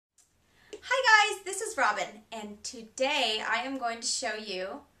is Robin, and today I am going to show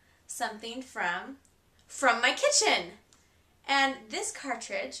you something from my kitchen. And this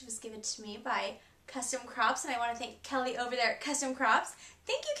cartridge was given to me by Custom Crops, and I want to thank Kelly over there at Custom Crops.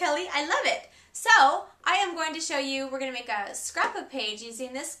 Thank you, Kelly. I love it. So I am going to show you, we're going to make a scrapbook page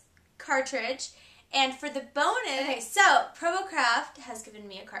using this cartridge. And for the bonus, okay, so ProboCraft has given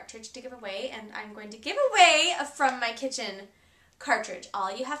me a cartridge to give away, and I'm going to give away a From My Kitchen cartridge.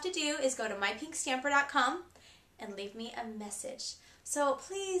 All you have to do is go to mypinkstamper.com and leave me a message. So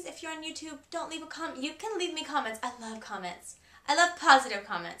please, if you're on YouTube, don't leave a comment. You can leave me comments. I love comments. I love positive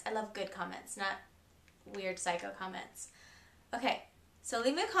comments. I love good comments, not weird psycho comments. Okay, so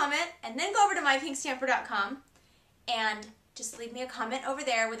leave me a comment and then go over to mypinkstamper.com and just leave me a comment over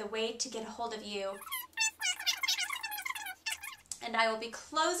there with a way to get a hold of you. And I will be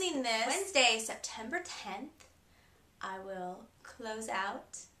closing this Wednesday, September 10th. I will close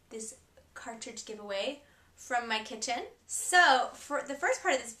out this cartridge giveaway from my kitchen. So for the first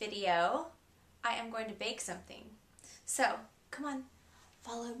part of this video, I am going to bake something. So come on,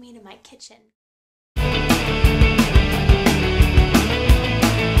 follow me to my kitchen.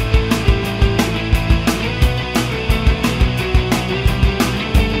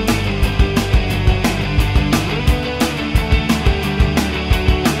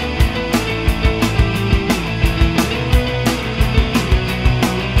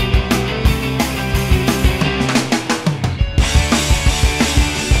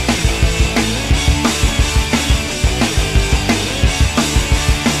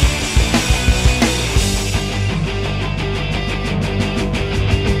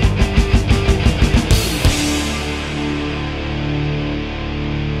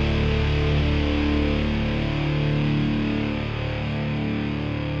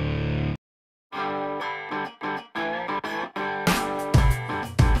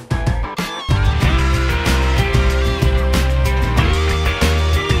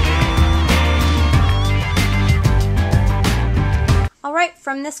 Alright,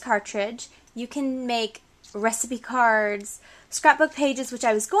 from this cartridge, you can make recipe cards, scrapbook pages, which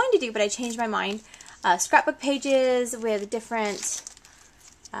I was going to do, but I changed my mind. Scrapbook pages with different,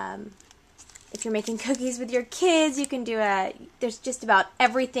 if you're making cookies with your kids, you can do there's just about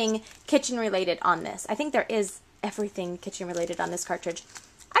everything kitchen related on this. I think there is everything kitchen related on this cartridge.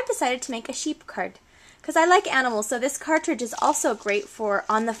 I've decided to make a sheep card because I like animals, so this cartridge is also great for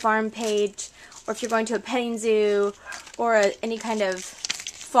on the farm page, or if you're going to a petting zoo or any kind of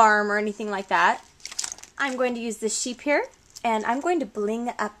farm or anything like that. I'm going to use this sheep here, and I'm going to bling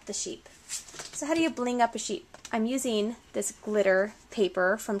up the sheep. So how do you bling up a sheep? I'm using this glitter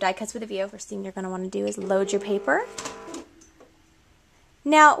paper from Die Cuts with a View. First thing you're going to want to do is load your paper.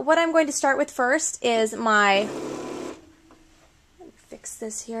 Now, what I'm going to start with first is let me fix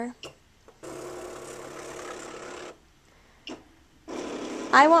this here.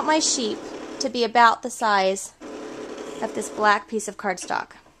 I want my sheep to be about the size of this black piece of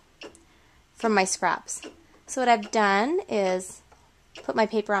cardstock from my scraps. So what I've done is put my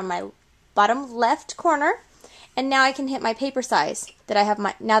paper on my bottom left corner, and now I can hit my paper size that I have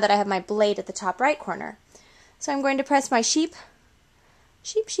now that I have my blade at the top right corner. So I'm going to press my sheep,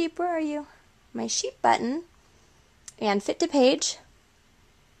 where are you? My sheep button, and fit to page.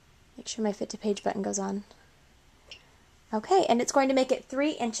 Make sure my fit to page button goes on. Okay, and it's going to make it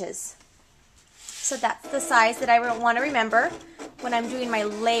 3 inches. So that's the size that I want to remember when I'm doing my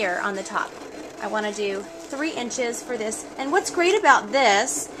layer on the top. I want to do 3 inches for this. And what's great about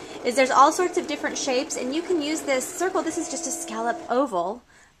this is there's all sorts of different shapes, and you can use this circle. This is just a scallop oval,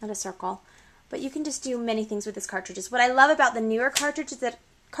 not a circle. But you can just do many things with this cartridges. What I love about the newer cartridges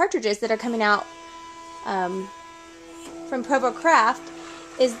that are coming out from ProboCraft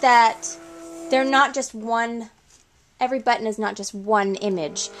is that they're not just one. Every button is not just one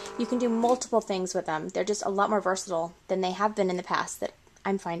image. You can do multiple things with them. They're just a lot more versatile than they have been in the past that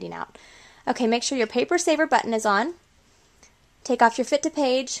I'm finding out. Okay, make sure your paper saver button is on. Take off your fit to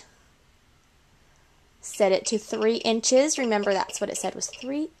page. Set it to 3 inches. Remember, that's what it said was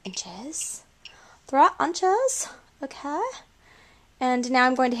 3 inches. 3 inches. Okay. And now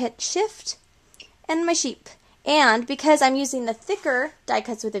I'm going to hit shift and my sheep. And because I'm using the thicker Die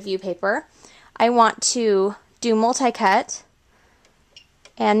Cuts with a View paper, I want to do multi-cut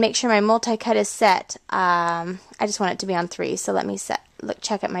and make sure my multi-cut is set. I just want it to be on 3, so let me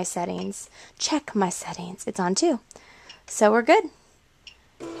check at my settings. Check my settings. It's on 2. So we're good.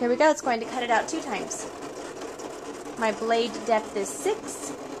 Here we go. It's going to cut it out 2 times. My blade depth is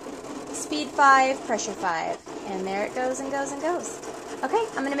 6, speed 5, pressure 5. And there it goes and goes and goes. Okay,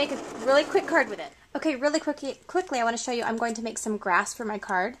 I'm going to make a really quick card with it. Okay, really quickly I want to show you, I'm going to make some grass for my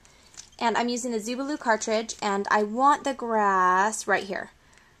card. and I'm using the Zoobaloo cartridge, and I want the grass right here.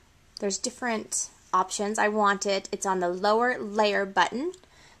 There's different options. I want it. It's on the lower layer button.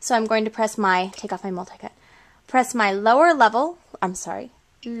 So I'm going to press my, take off my multi-cut, press my lower layer.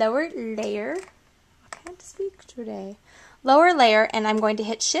 I can't speak today. Lower layer, and I'm going to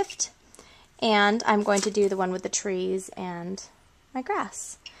hit shift, and I'm going to do the one with the trees and my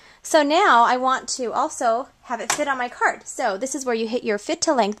grass. So now I want to also have it fit on my card. So this is where you hit your fit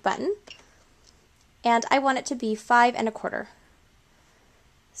to length button, and I want it to be 5 1/4.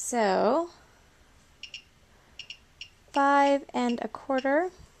 So 5 1/4.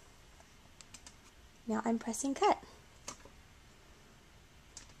 Now I'm pressing cut.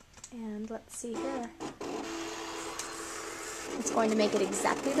 And let's see here. It's going to make it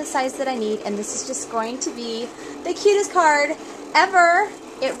exactly the size that I need, and this is just going to be the cutest card ever.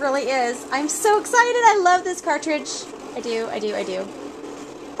 It really is. I'm so excited. I love this cartridge. I do.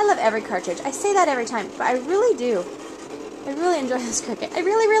 I love every cartridge. I say that every time, but I really do. I really enjoy this Cricut. I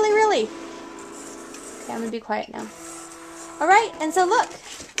really. Okay, I'm going to be quiet now. Alright, and so look.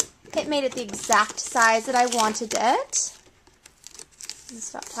 It made it the exact size that I wanted it. I'm going to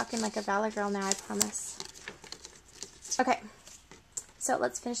stop talking like a Valor girl now, I promise. Okay, so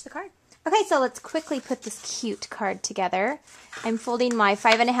let's finish the card. Okay, so let's quickly put this cute card together. I'm folding my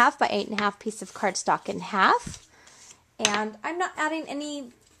 5 1/2 by 8 1/2 piece of cardstock in half. And I'm not adding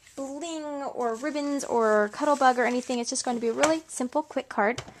any bling or ribbons or Cuttlebug or anything. It's just going to be a really simple, quick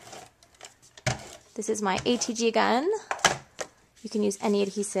card. This is my ATG gun. You can use any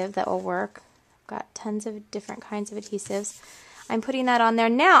adhesive that will work. I've got tons of different kinds of adhesives. I'm putting that on there.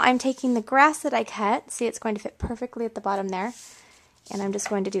 Now I'm taking the grass that I cut. See, it's going to fit perfectly at the bottom there. And I'm just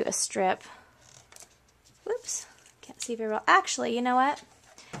going to do a strip. Whoops, can't see very well. Actually, you know what?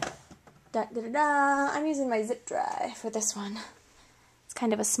 I'm using my zip dry for this one. It's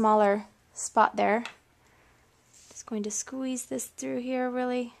kind of a smaller spot there. Just going to squeeze this through here,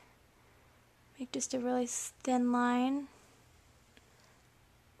 really. Make just a really thin line.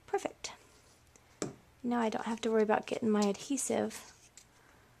 Perfect. Now I don't have to worry about getting my adhesive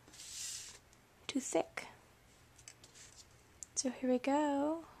too thick. So here we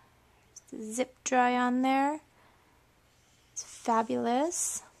go. There's the zip dry on there. It's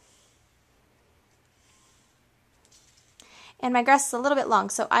fabulous. And my grass is a little bit long,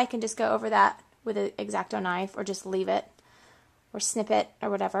 so I can just go over that with an X-Acto knife, or just leave it, or snip it, or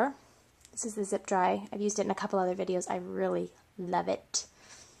whatever. This is the zip dry. I've used it in a couple other videos. I really love it.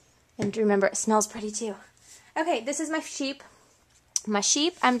 And remember, it smells pretty too. Okay, this is my sheep. My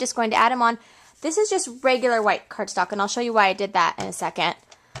sheep, I'm just going to add them on. This is just regular white cardstock, and I'll show you why I did that in a second.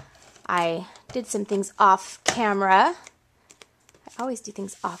 I did some things off camera. I always do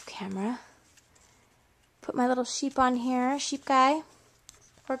things off camera. Put my little sheep on here, sheep guy,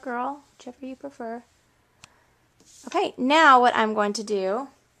 or girl, whichever you prefer. Okay, now what I'm going to do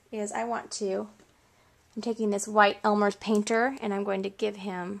is I'm taking this white Elmer's painter, and I'm going to give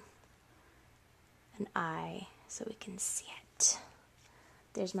him an eye so we can see it.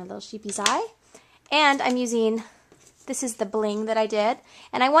 There's my little sheepy's eye. And I'm using, this is the bling that I did,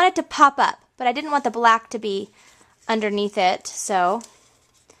 and I want it to pop up, but I didn't want the black to be underneath it, so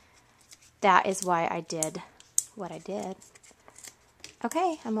that is why I did what I did.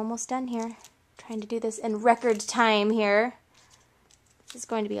 Okay, I'm almost done here. Trying to do this in record time here. This is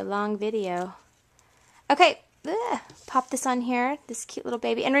going to be a long video. Okay, pop this on here, this cute little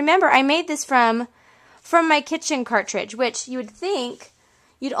baby. And remember, I made this from my kitchen cartridge, which you would think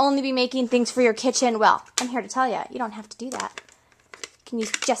you'd only be making things for your kitchen. Well, I'm here to tell you, you don't have to do that. You can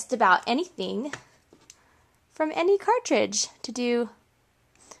use just about anything from any cartridge to do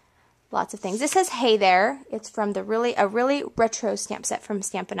lots of things. This says "Hey There." It's from a really retro stamp set from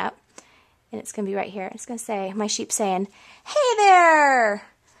Stampin' Up. And it's going to be right here. It's going to say, my sheep saying, "Hey there!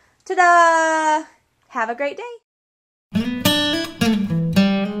 Ta-da! Have a great day."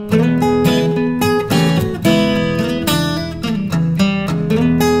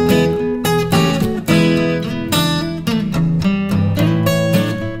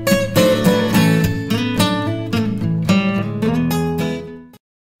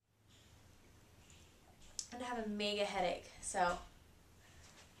 I have a mega headache, so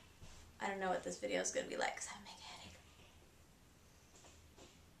I don't know what this video is going to be like because I have a mega headache.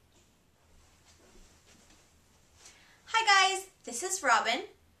 Hi guys, this is Robin.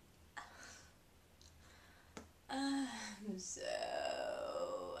 I've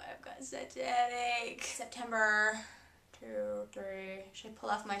got such a headache. September 2, 3. Should I pull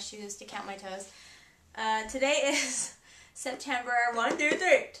off my shoes to count my toes? Today is September 1, 2, 3.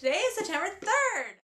 Today is September 3rd.